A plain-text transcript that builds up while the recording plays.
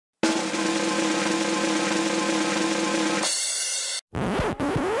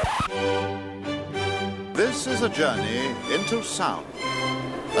This is a journey into sound.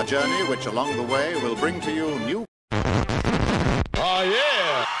 A journey which along the way will bring to you new... Oh,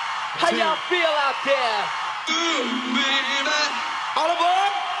 yeah! How y'all feel out there? All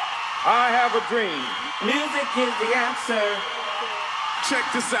aboard? I have a dream. Music is the answer. Check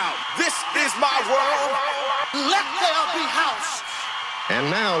this out. This is my world. Let there be house. And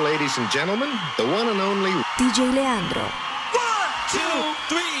now, ladies and gentlemen, the one and only DJ Leandro. 1, 2,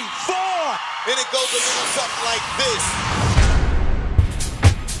 3, 4. And it goes a little something like this.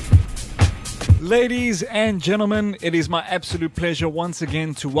 Ladies and gentlemen, it is my absolute pleasure once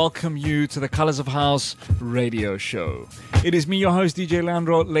again to welcome you to the Colors of House radio show. It is me, your host, DJ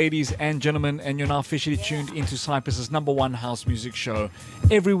Leandro, ladies and gentlemen, and you're now officially tuned into Cyprus's #1 house music show.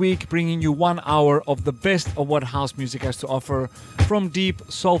 Every week, bringing you 1 hour of the best of what house music has to offer, from deep,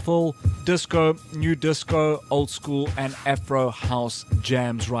 soulful, disco, new disco, old school, and Afro house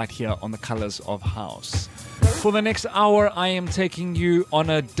jams right here on the Colors of House. For the next hour, I am taking you on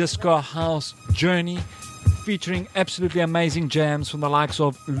a disco house journey featuring absolutely amazing jams from the likes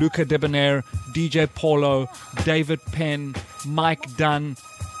of Luca Debonair, DJ Paulo, David Penn, Mike Dunn,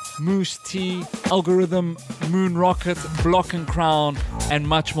 Mousse.T, Algrthm, Moonrocket, Block and Crown, and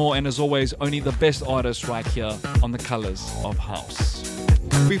much more. And as always, only the best artists right here on the Colors of House.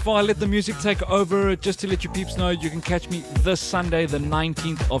 Before I let the music take over, just to let you peeps know, you can catch me this Sunday, the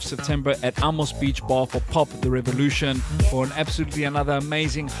 19th of September at Amos Beach Bar for Pop the Revolution for an absolutely another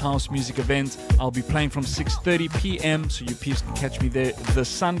amazing house music event. I'll be playing from 6:30 p.m. so you peeps can catch me there this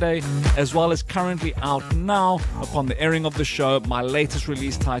Sunday, as well as currently out now upon the airing of the show, my latest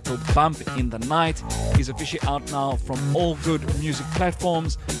release titled Bump in the Night is officially out now from all good music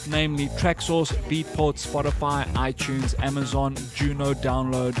platforms, namely Tracksource, Beatport, Spotify, iTunes, Amazon, Juno,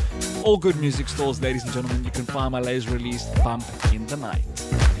 Download, all good music stores. Ladies and gentlemen, you can find my latest release, Bump in the Night.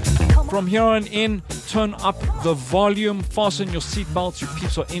 From here on in, turn up the volume, fasten your seatbelts, you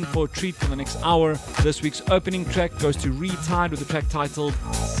peeps are in for a treat for the next hour. This week's opening track goes to Retied with the track titled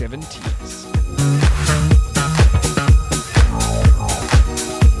 70s.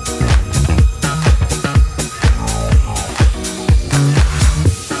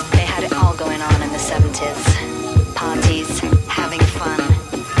 They had it all going on in the 70s. Parties, having fun.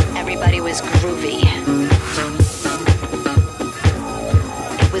 Everybody was groovy.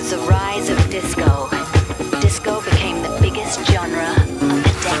 It was the rise of disco. Disco became the biggest genre of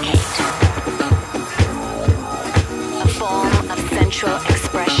the decade. A form of sensual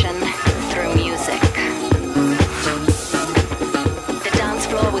expression through music. The dance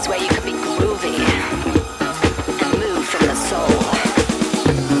floor was where you could be groovy and move from the soul.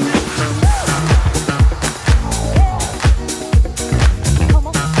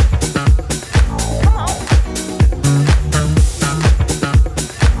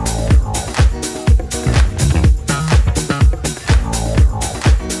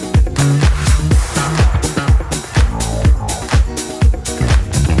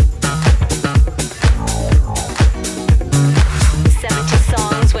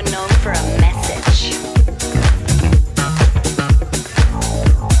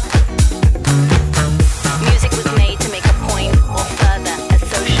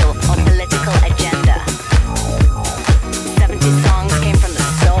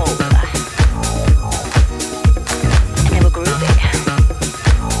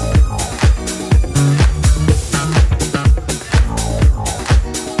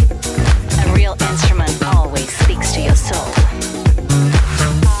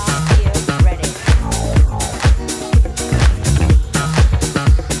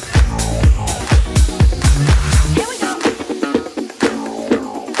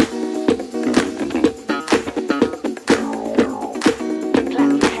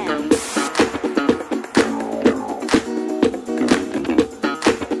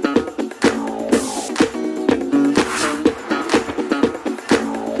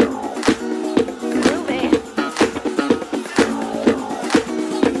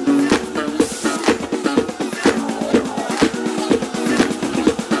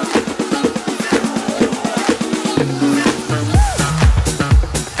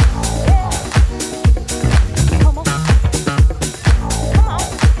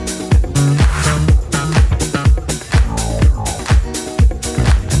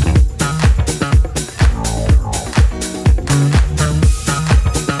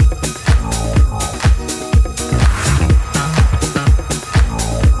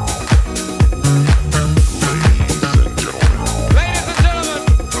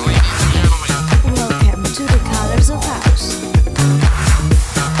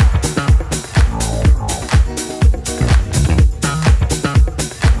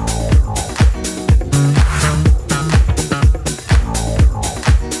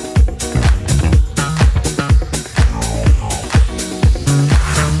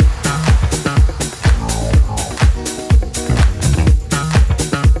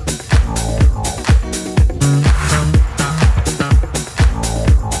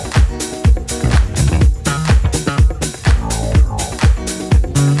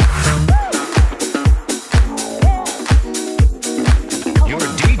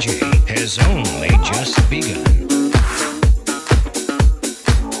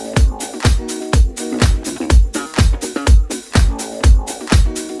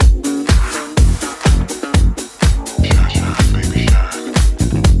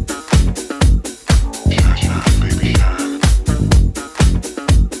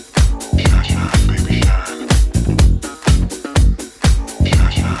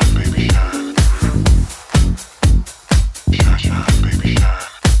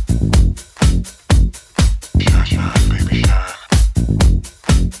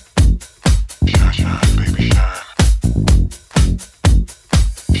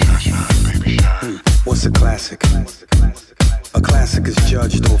 What's a classic? A classic is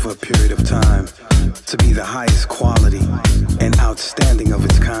judged over a period of time to be the highest quality and outstanding of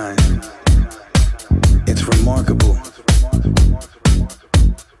its kind. It's remarkable.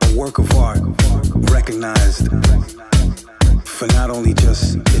 A work of art recognized for not only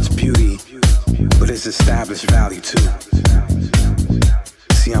just its beauty, but its established value too.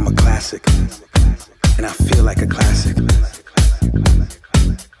 See, I'm a classic, and I feel like a classic.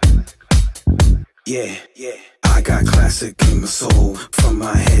 Yeah, I got classic in my soul, from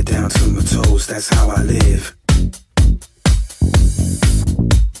my head down to my toes, that's how I live.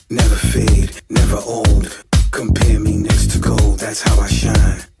 Never fade, never old, compare me next to gold, that's how I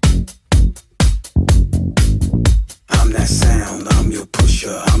shine. I'm that sound, I'm your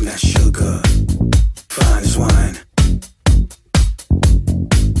pusher, I'm that sugar, fine as wine.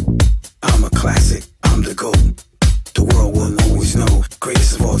 I'm a classic, I'm the GOAT, the world will always know,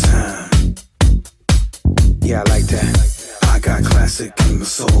 greatest of all time. Yeah, I like that. I got classic in my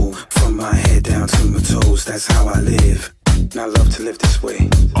soul, from my head down to my toes, that's how I live. And I love to live this way.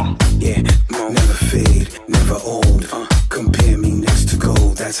 Yeah, never fade, never old, compare me next to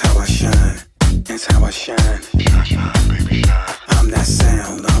gold, that's how I shine. That's how I shine. I'm that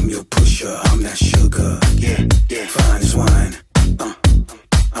sound, I'm your pusher, I'm that sugar. Yeah, fine as wine.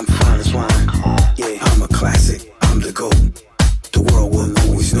 I'm fine as wine. Yeah, I'm a classic, I'm the GOAT. The world will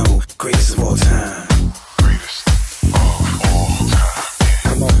always know, greatest of all time.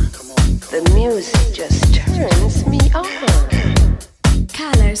 Come on. The music just turns me on.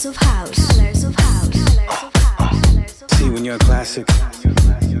 Colors of house. See, when you're a classic,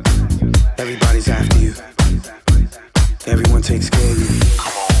 everybody's after you. Everyone takes care of you.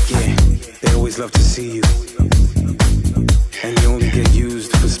 Yeah, they always love to see you. And you only get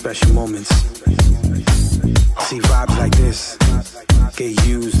used for special moments. See, vibes like this get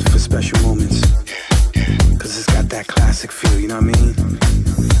used for special moments. Cause it's got that classic feel, you know what I mean?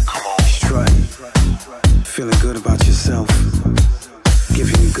 Strutting, feeling good about yourself,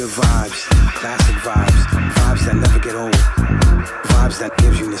 giving you good vibes, classic vibes, vibes that never get old, vibes that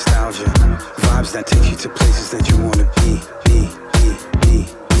gives you nostalgia, vibes that take you to places that you wanna be.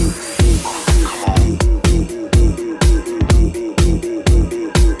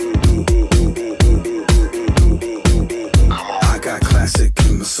 I got classic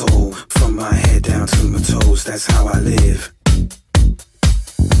in my soul, from my head down to my toes, that's how I live.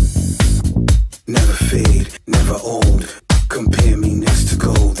 Never fade, never old, compare me next to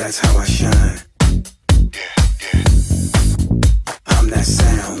gold, that's how I shine. I'm that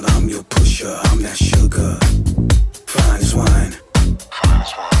sound, I'm your pusher, I'm that sugar, fine as wine.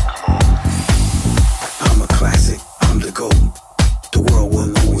 I'm a classic, I'm the GOAT, the world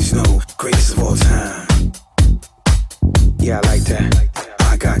will always know, greatest of all time. Yeah, I like that.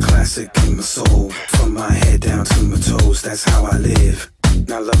 I got classic in my soul, from my head down to my toes, that's how I live.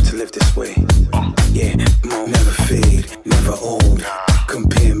 And I love to live this way. Yeah, never fade, never old,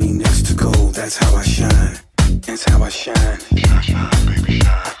 compare me next to gold, that's how I shine. That's how I shine.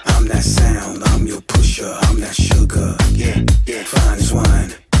 I'm that sound, I'm your pusher, I'm that sugar. Yeah, fine as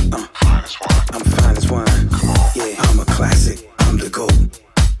wine. I'm fine as wine. Yeah, I'm a classic, I'm the GOAT.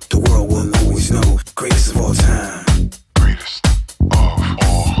 The world will always know, greatest of all time.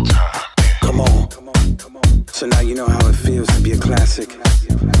 Come on. So now you know how it feels to be a classic.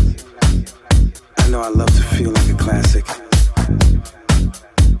 I know I love to feel like a classic.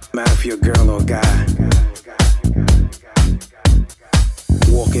 Matter if you're a girl or a guy.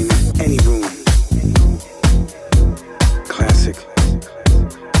 Walk in any room. Classic.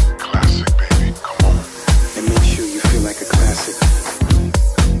 Classic, baby, come on. And make sure you feel like a classic.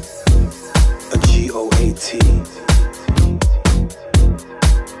 A GOAT.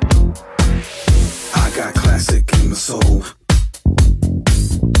 I got classic in my soul.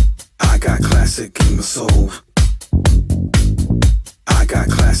 I got classic in my soul. I got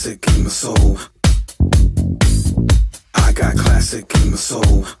classic in my soul. I got classic in my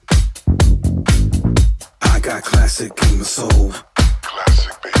soul. I got classic in my soul.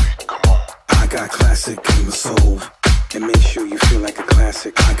 Classic, baby, come on. I got classic in my soul. And make sure you feel like a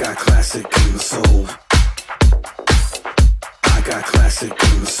classic. I got classic in my soul. I got classic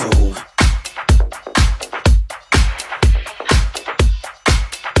in my soul.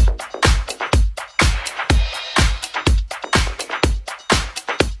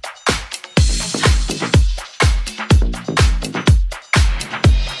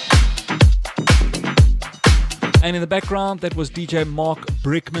 And in the background, that was DJ Mark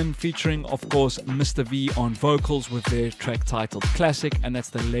Brickmean featuring, of course, Mr.V on vocals with their track titled Classic, and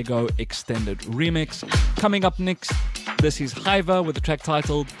that's the Lego Extended Remix. Coming up next, This is Hiva with the track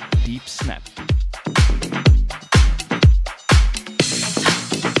titled Deep Snap.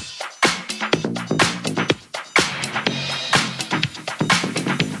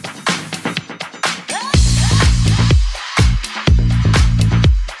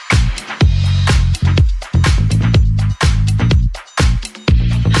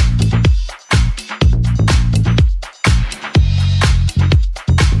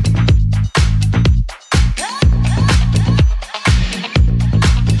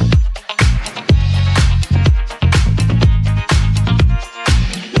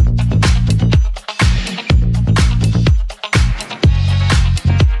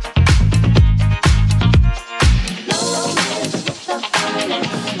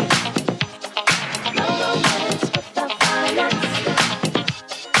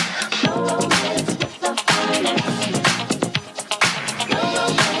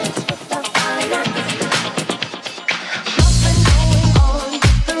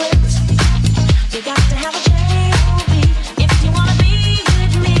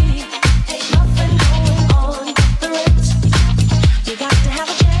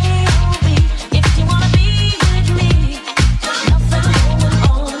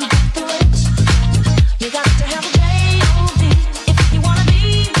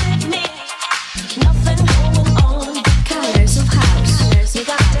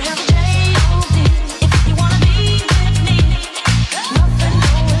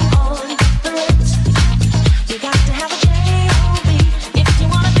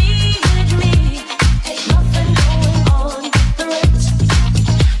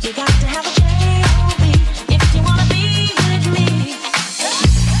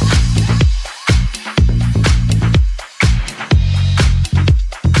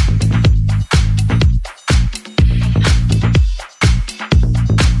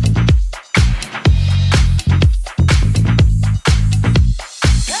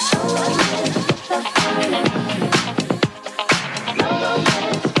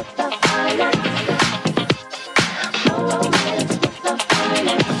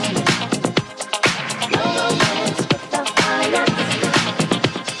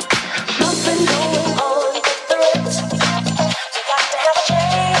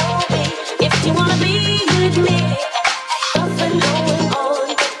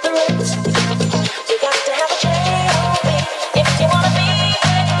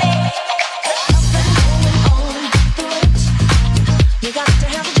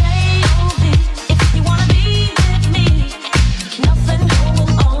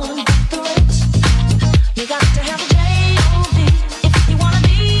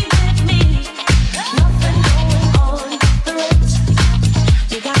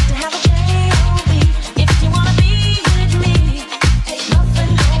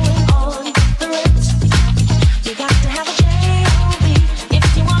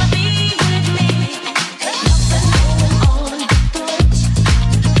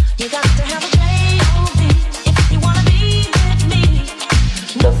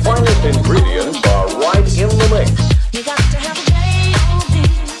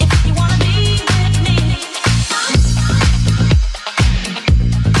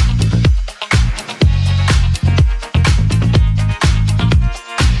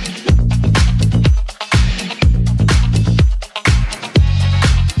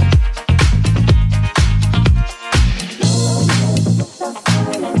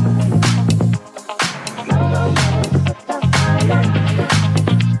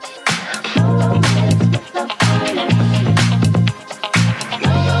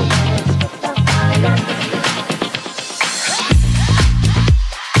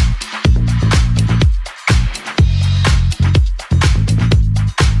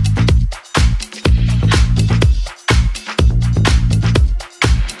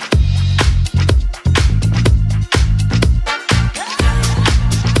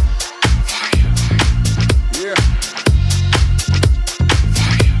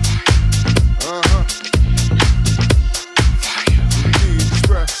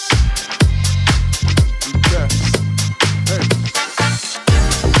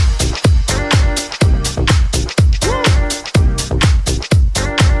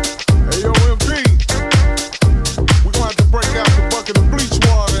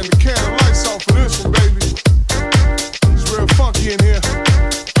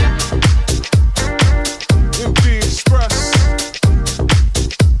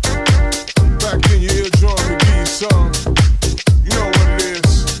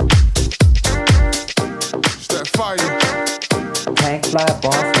 Fly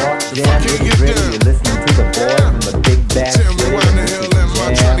Boss Walk Jam is ready. You're listening to the boy from the Big Bad City. Tell me why the hell am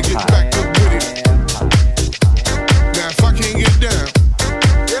I trying to get back up with it? Now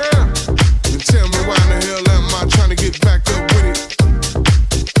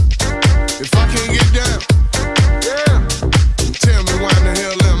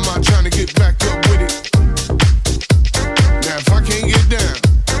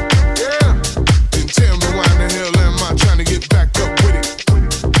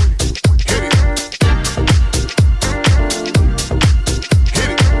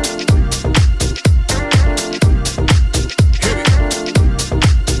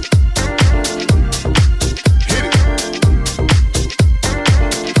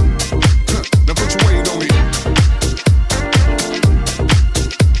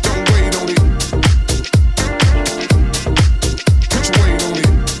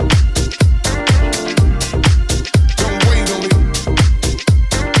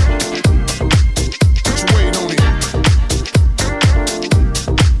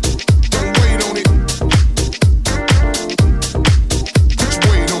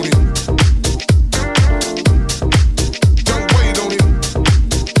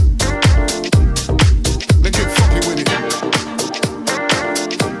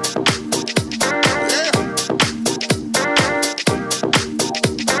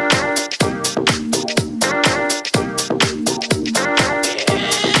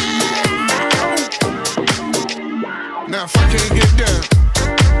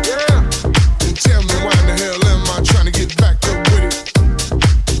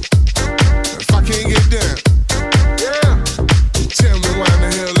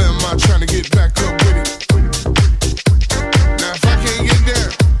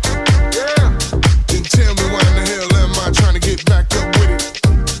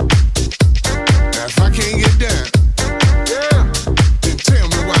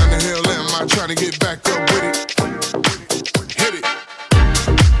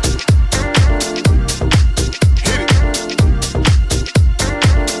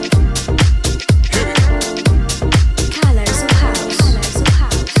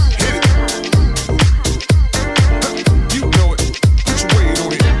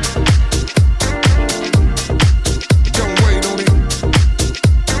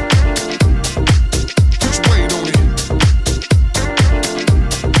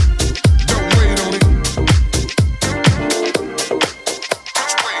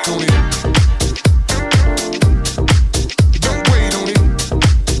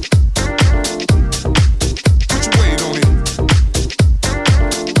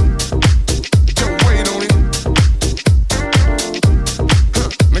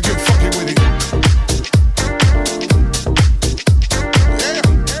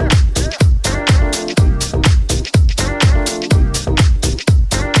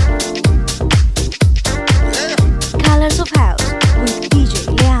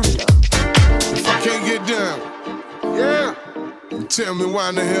tell me why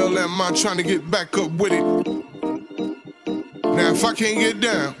in the hell am I trying to get back up with it? Now if I can't get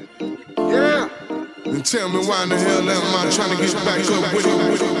down, yeah, then tell me why in the hell am I trying to get back up with it?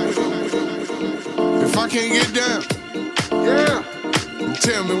 If I can't get down, yeah, then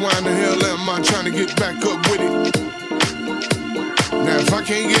tell me why in the hell am I trying to get back up with it? Now if I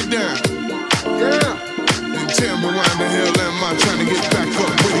can't get down, yeah, then tell me why in the hell am I trying to get back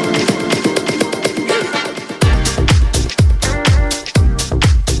up with it?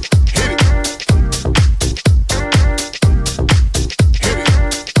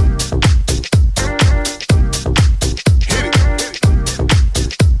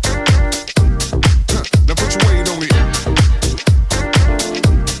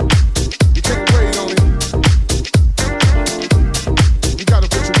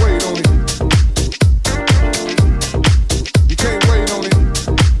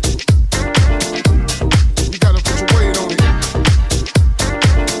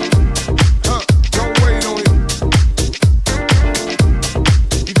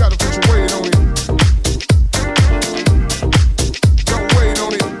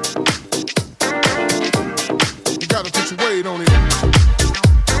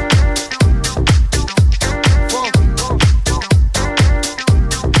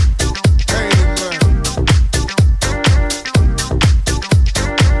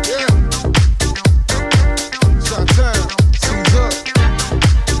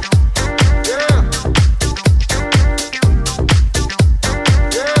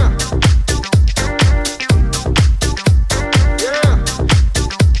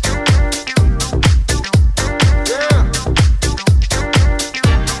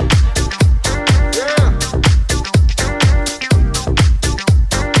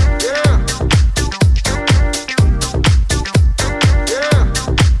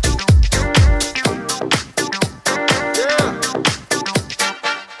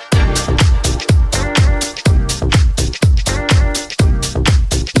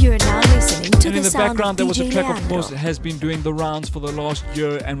 There was a track, of course, that has been doing the rounds for the last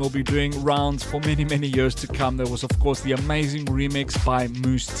year and will be doing rounds for many, many years to come. There was, of course, the amazing remix by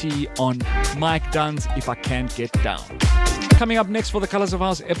Mousse.T on Mike Dunn's If I Can't Get Down. Coming up next for the Colors of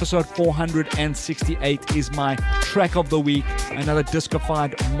House, episode 468 is my track of the week, another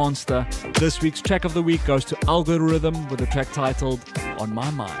discofied monster. This week's track of the week goes to Algrthm with a track titled On My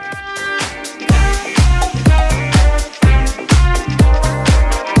Mind.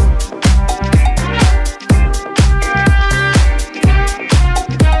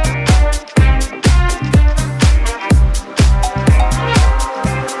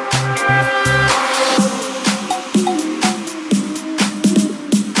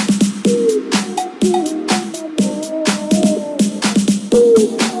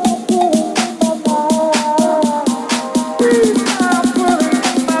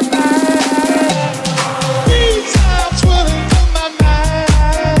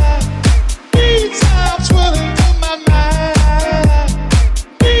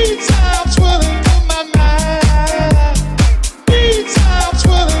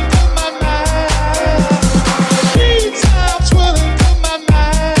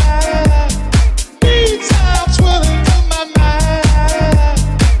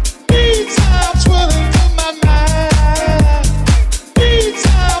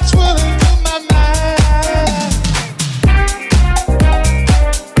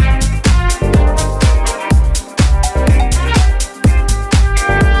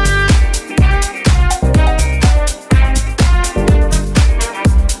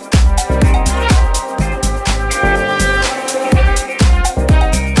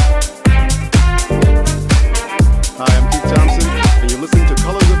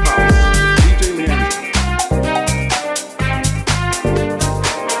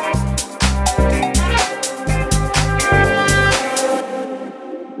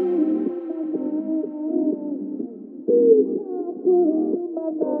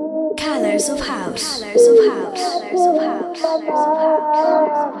 Colors of House. Colors of House. Colors of House. Colors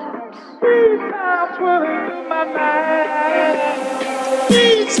of House. Swirling through my mind.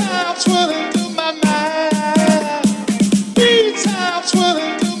 Beats are swirling through my mind. Beats are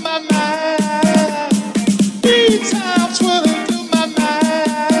swirling through my mind. Beats are swirling through my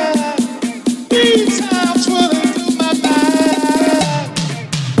mind. Beats are swirling through my mind.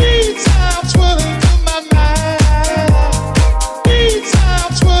 Beats are swirling through my mind. Beats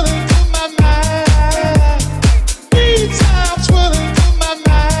are swirling through my mind. Beats are swirling through my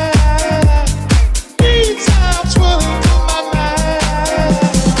mind. Beats are swirling through my mind.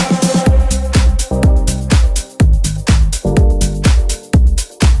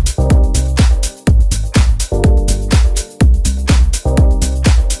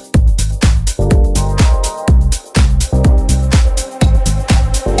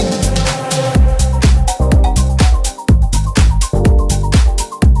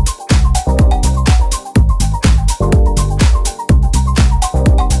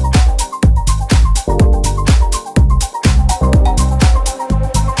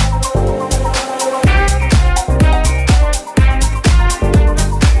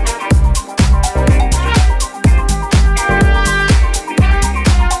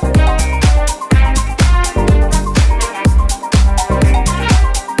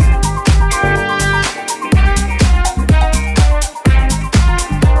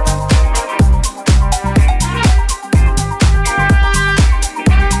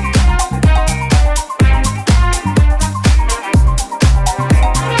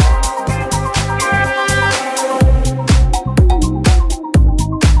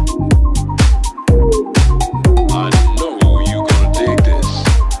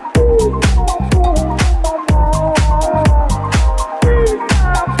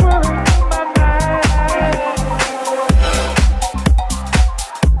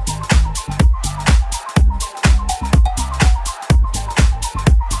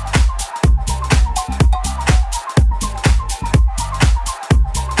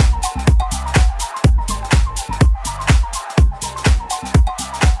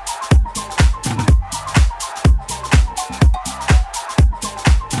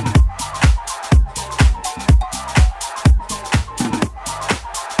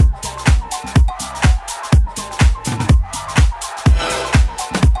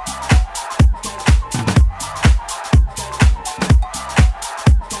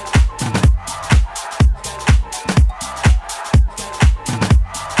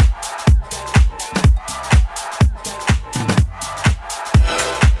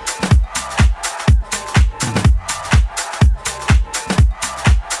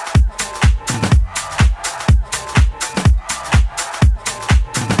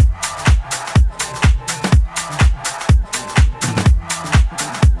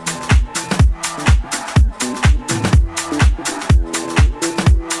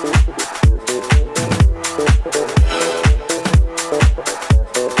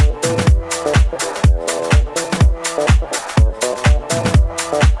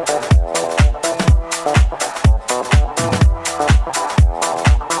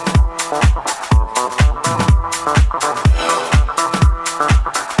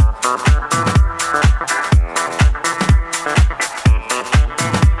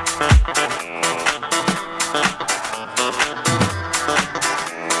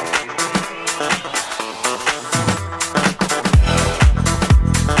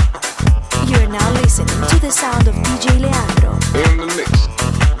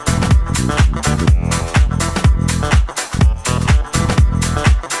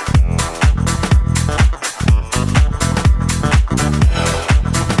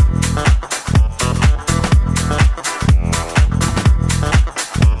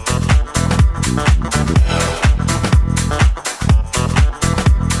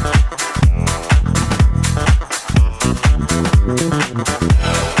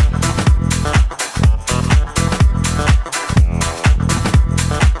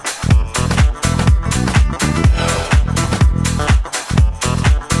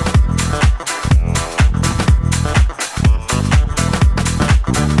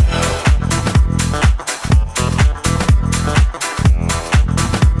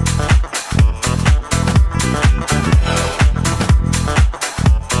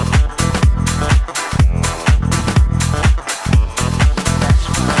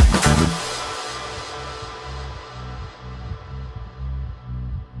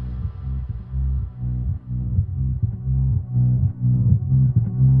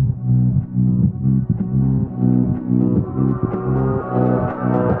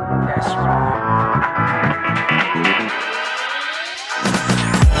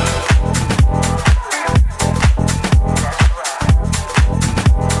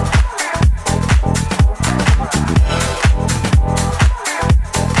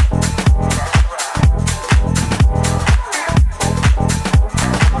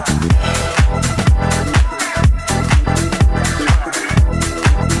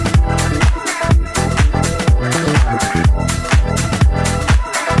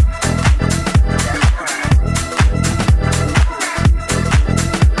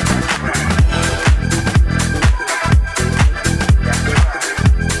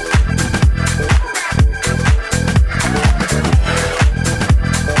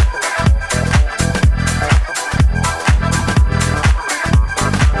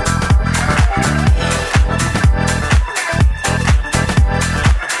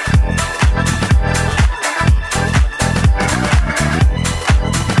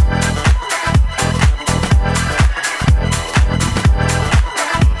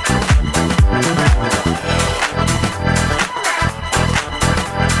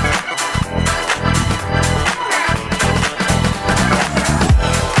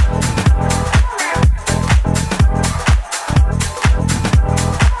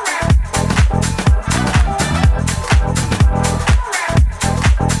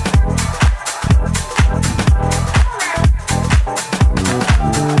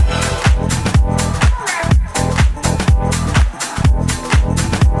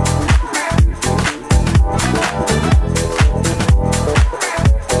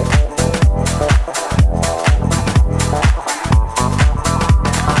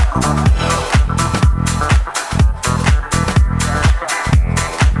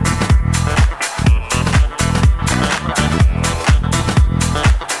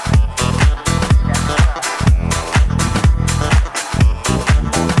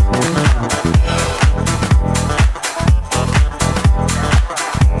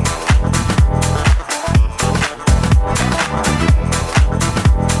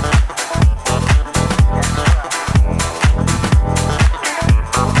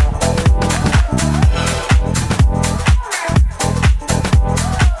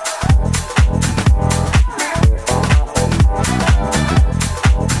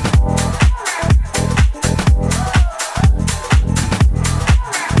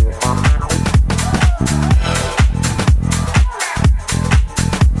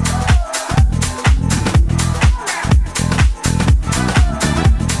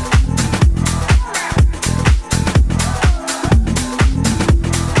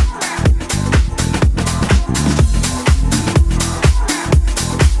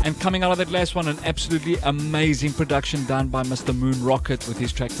 Coming out of that last one, an absolutely amazing production done by Mr. Moonrocket with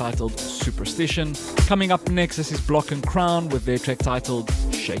his track titled Superstition. Coming up next, this is Block and Crown with their track titled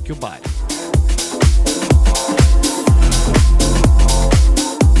Shake Your Body.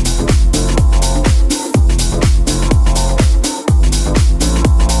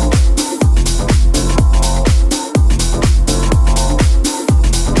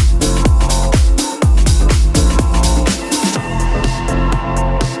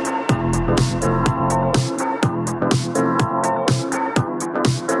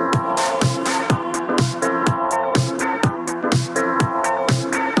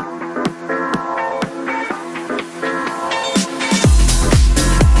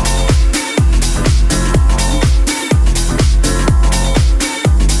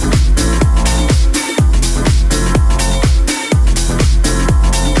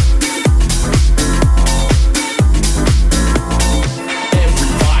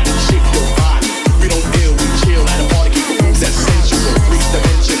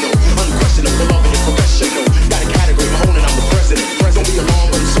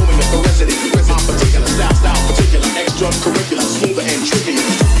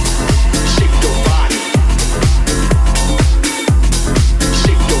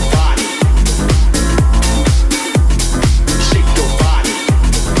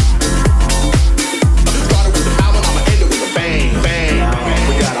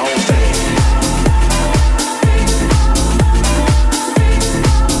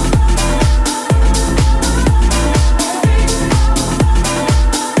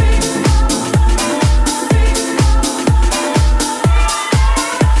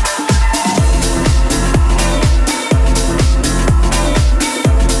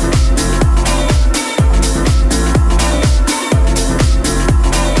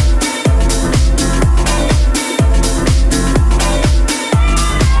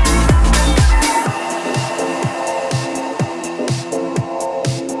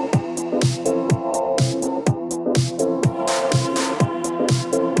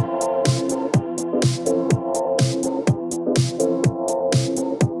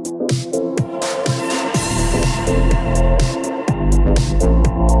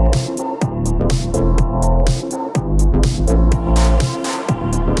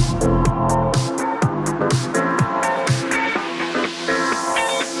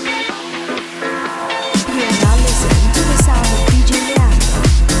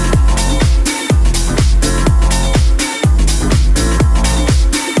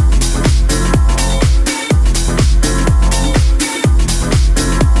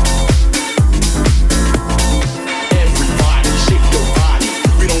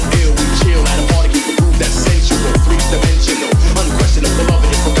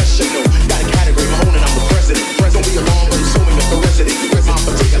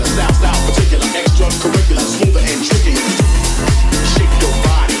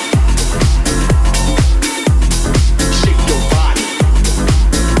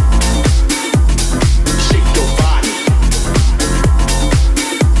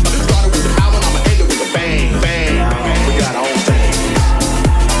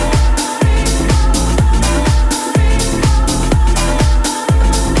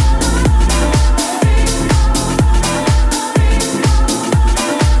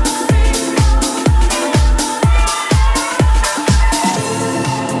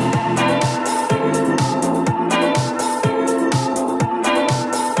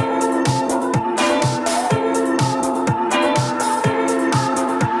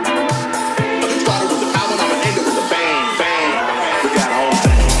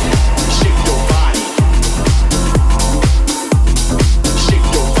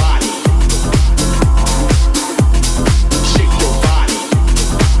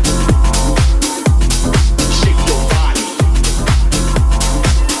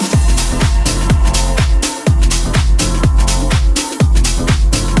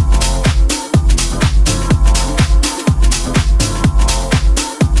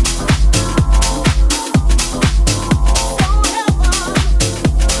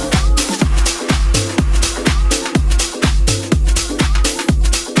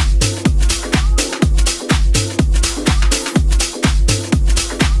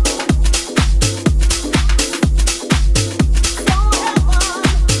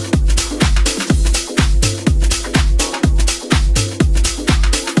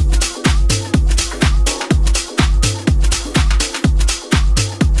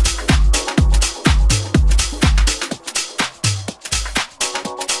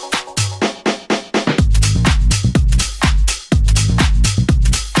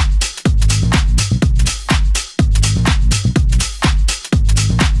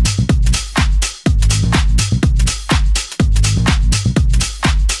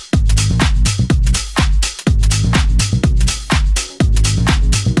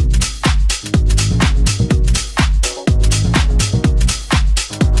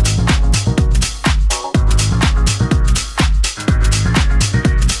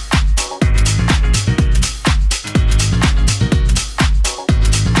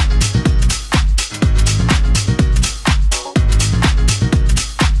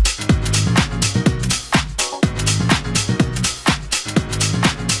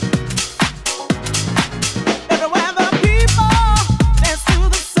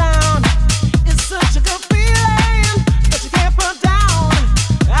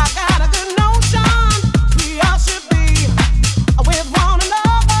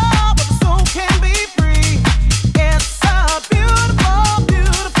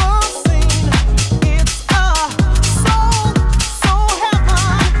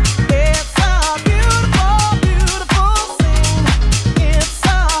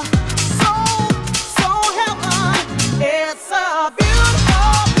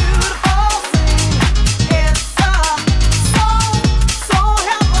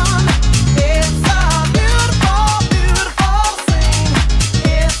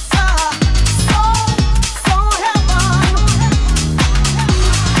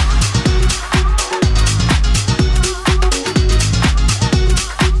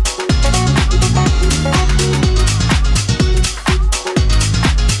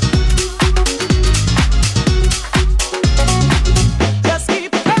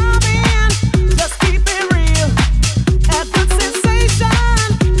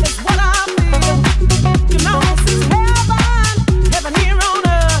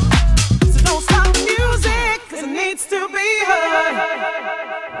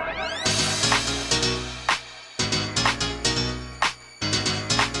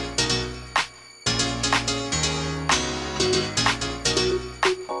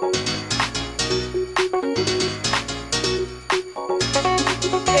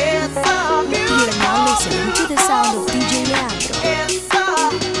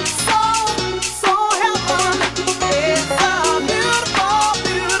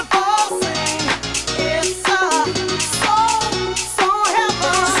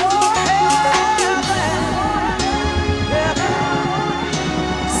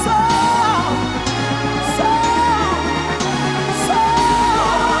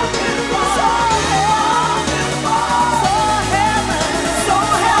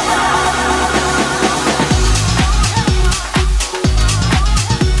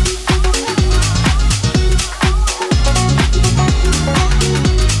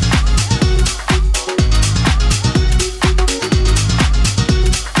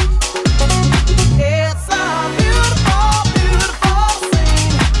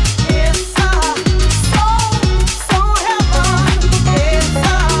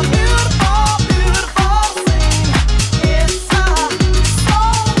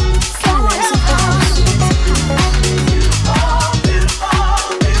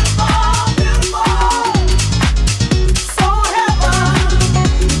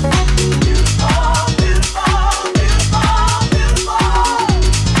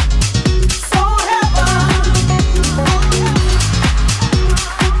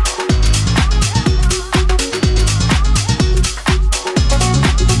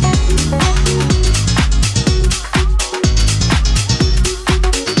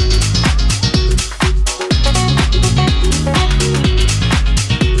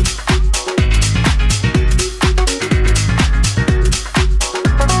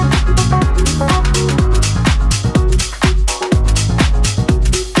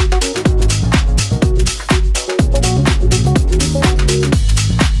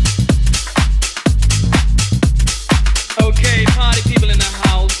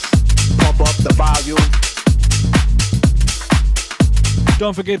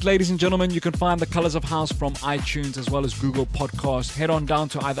 Don't forget, ladies and gentlemen, you can find The Colors of House from iTunes as well as Google Podcasts. Head on down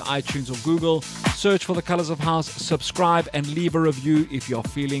to either iTunes or Google, search for The Colors of House, subscribe, and leave a review if you're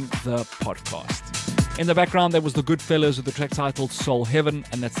feeling the podcast. In the background, there was the Goodfellas with the track titled Soul Heaven,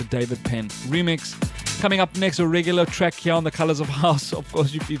 and that's the David Penn remix. Coming up next, a regular track here on The Colors of House. Of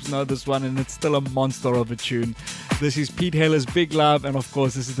course, you peeps know this one, and it's still a monster of a tune. This is Pete Heller's Big Love, and of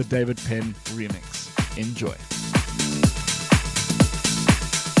course, this is the David Penn remix. Enjoy.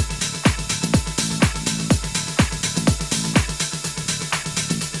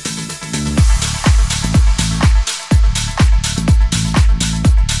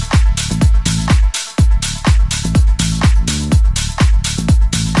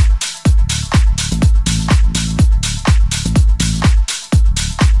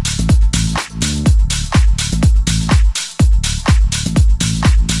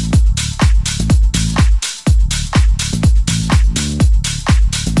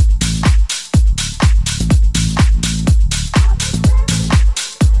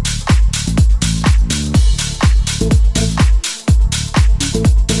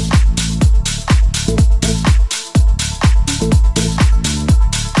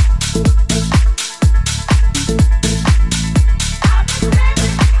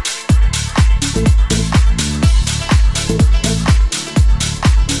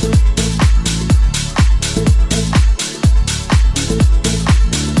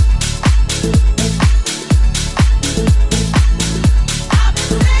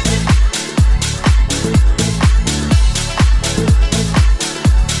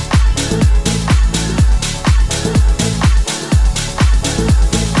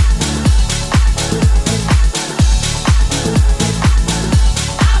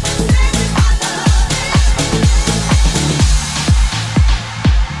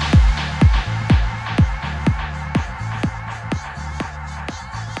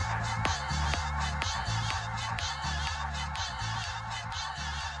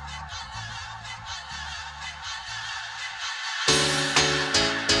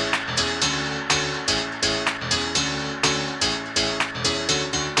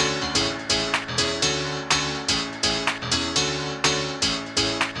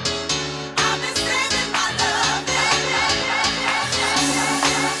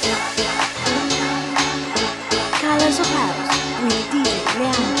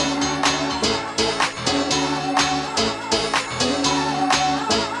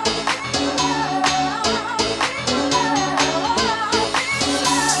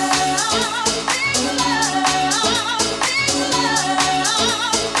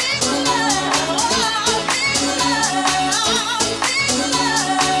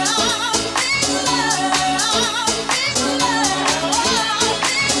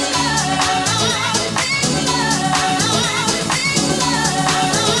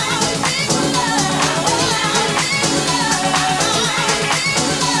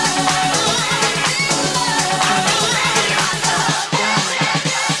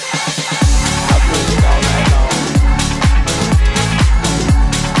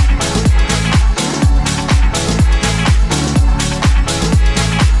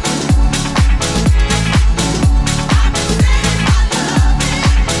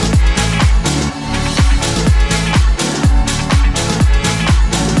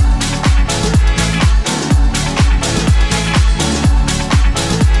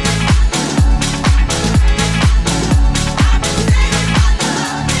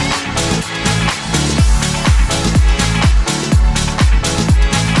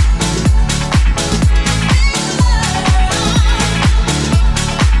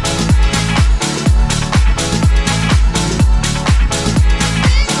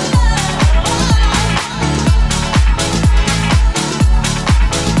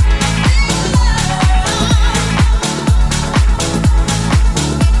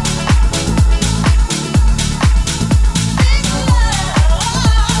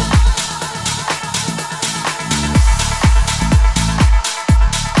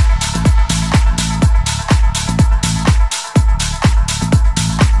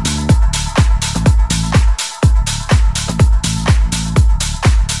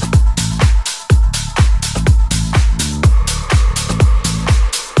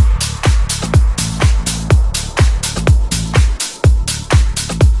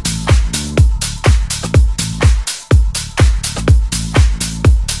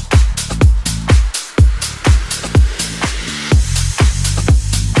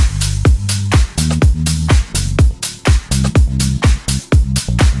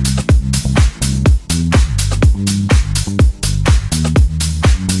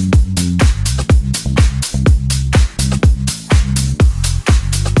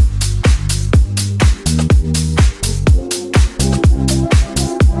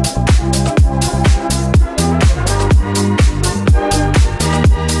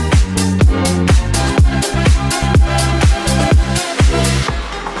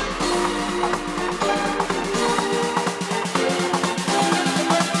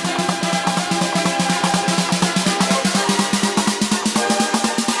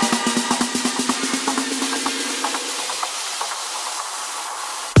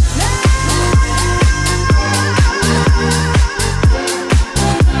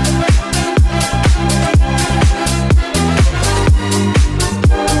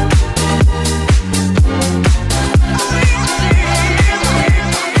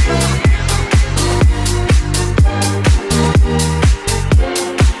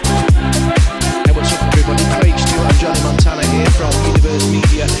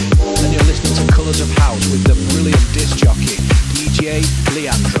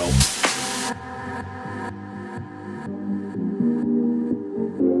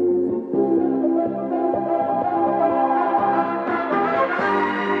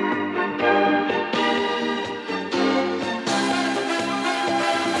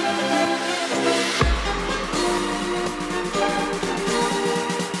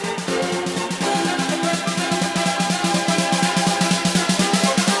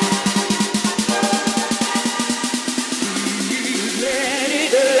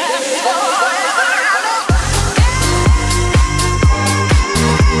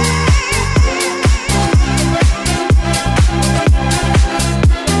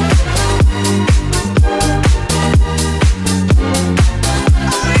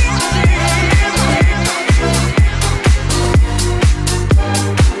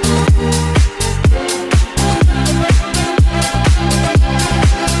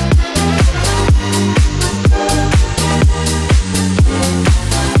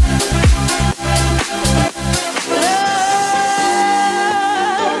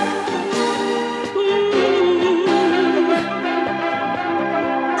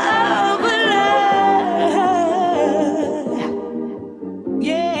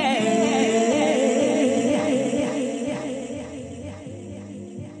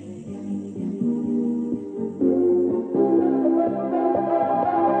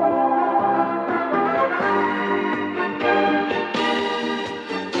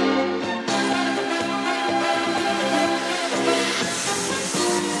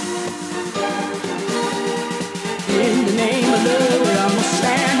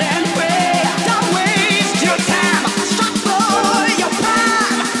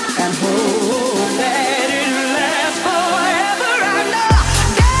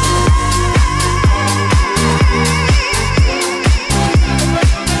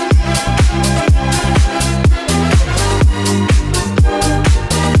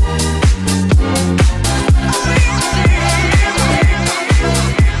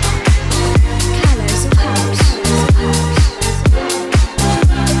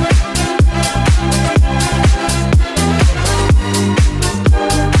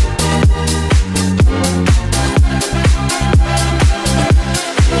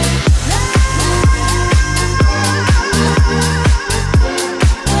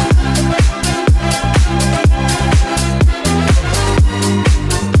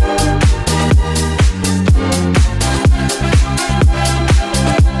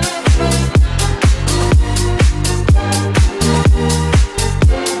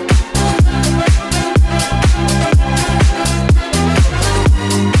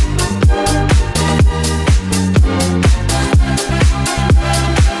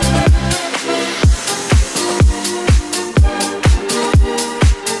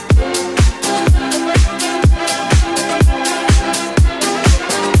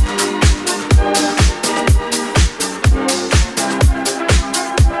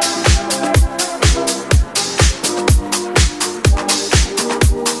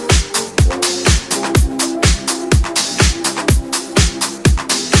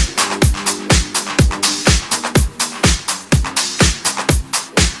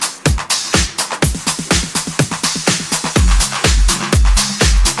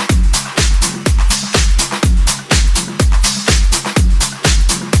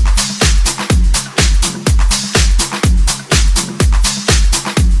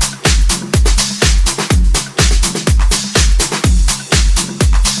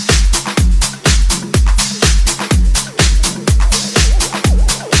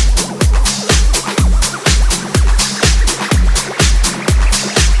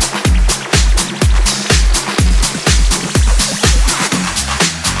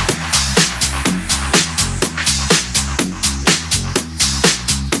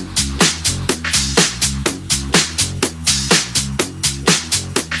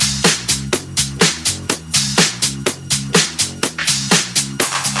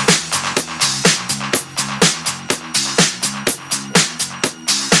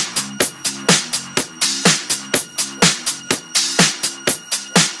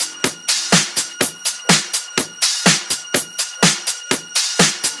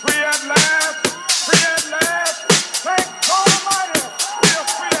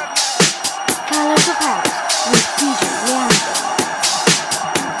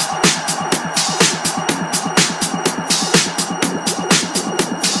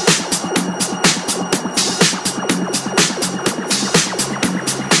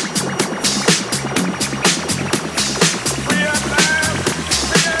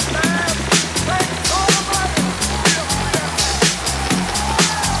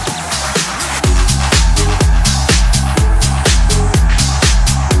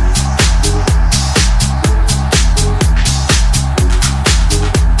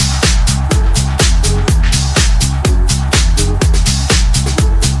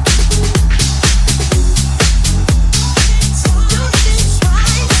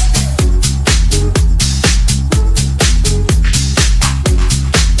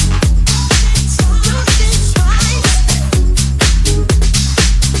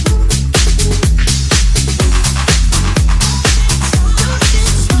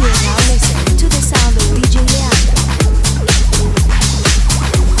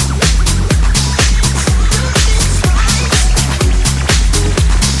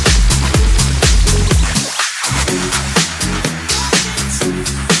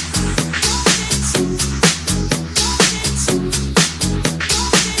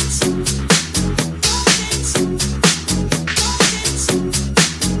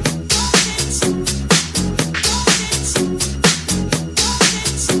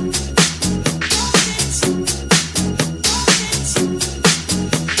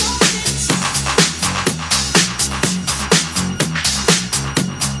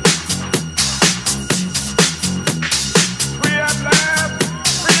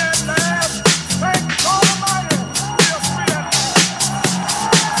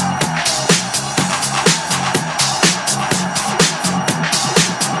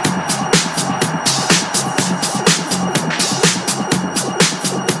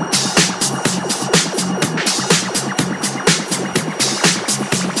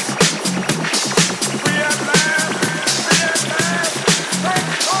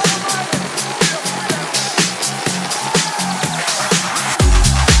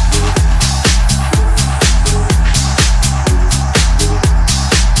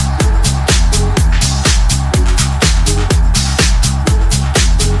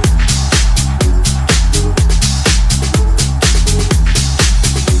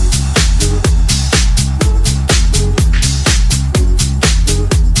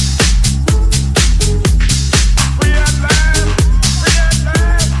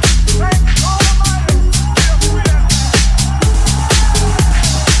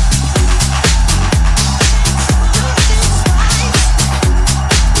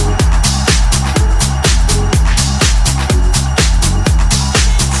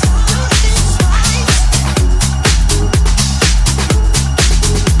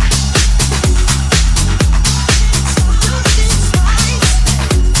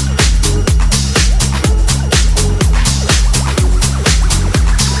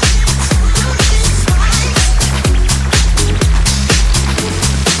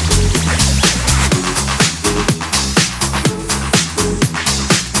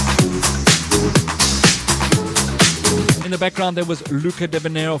 background, there was Luca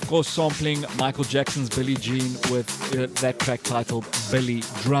Debonair, of course, sampling Michael Jackson's Billie Jean with that track titled Billy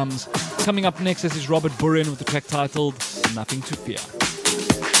Drums. Coming up next, this is Robert Burin with the track titled Nothing to Fear.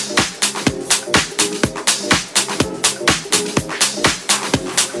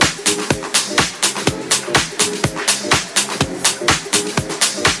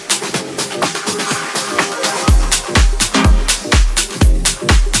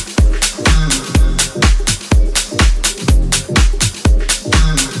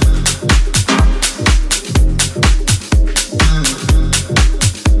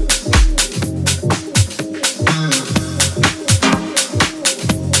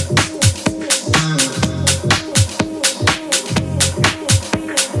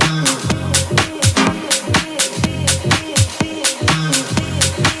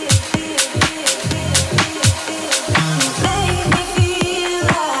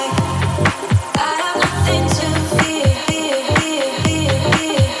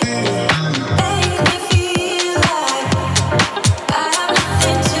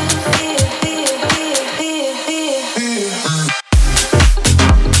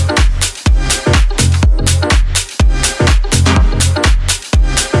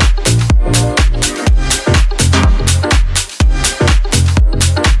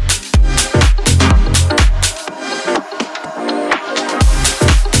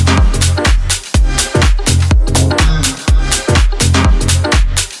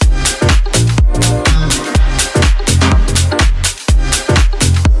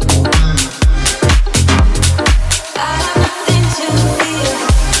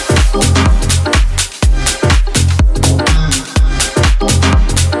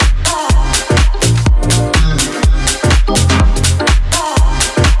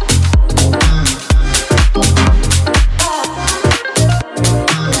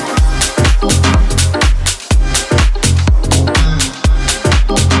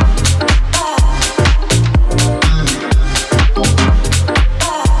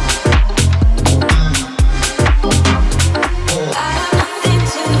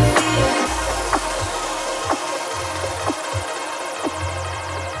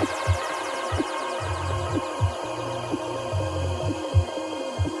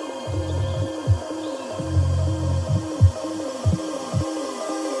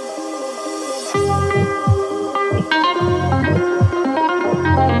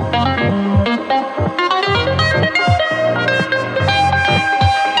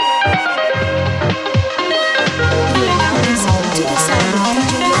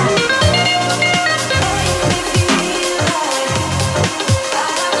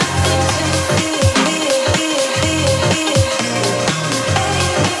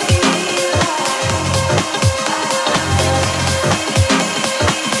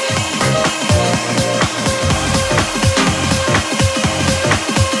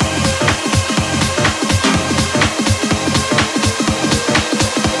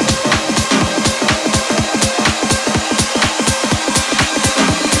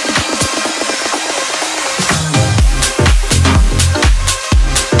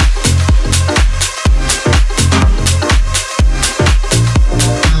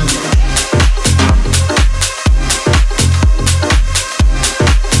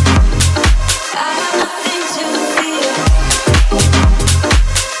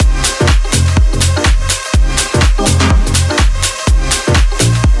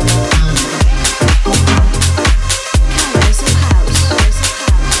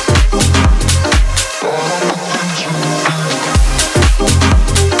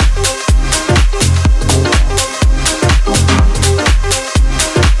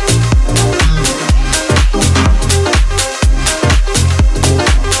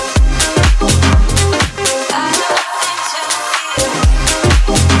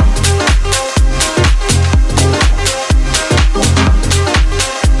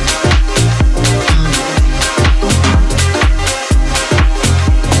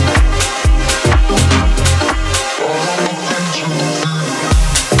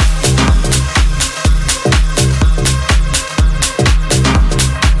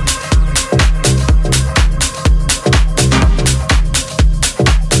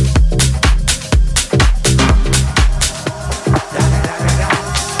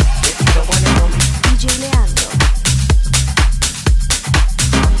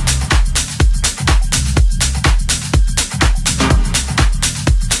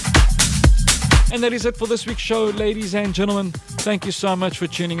 And that is it for this week's show, ladies and gentlemen. Thank you so much for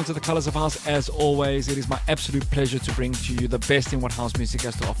tuning into the Colors of House. As always, it is my absolute pleasure to bring to you the best in what house music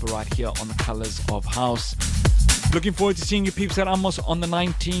has to offer right here on the Colors of House. Looking forward to seeing you peeps at Amos on the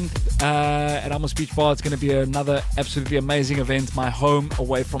 19th at Amos Beach Bar. It's going to be another absolutely amazing event. My home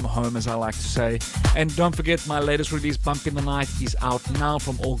away from home, as I like to say. And don't forget, my latest release, Bump in the Night, is out now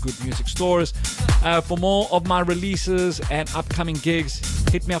from all good music stores. For more of my releases and upcoming gigs,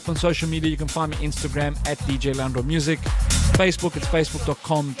 hit me up on social media. You can find me Instagram at DJ Leandro Music. Facebook, it's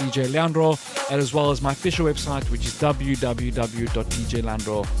facebook.com DJ Leandro, and as well as my official website, which is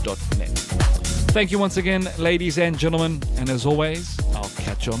www.djleandro.net. Thank you once again, ladies and gentlemen, and as always, I'll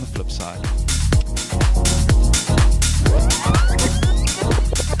catch you on the flip side.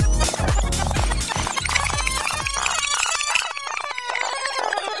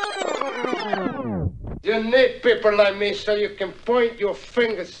 You need people like me so you can point your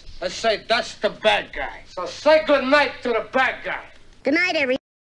fingers and say, that's the bad guy. So say good night to the bad guy. Good night, everyone.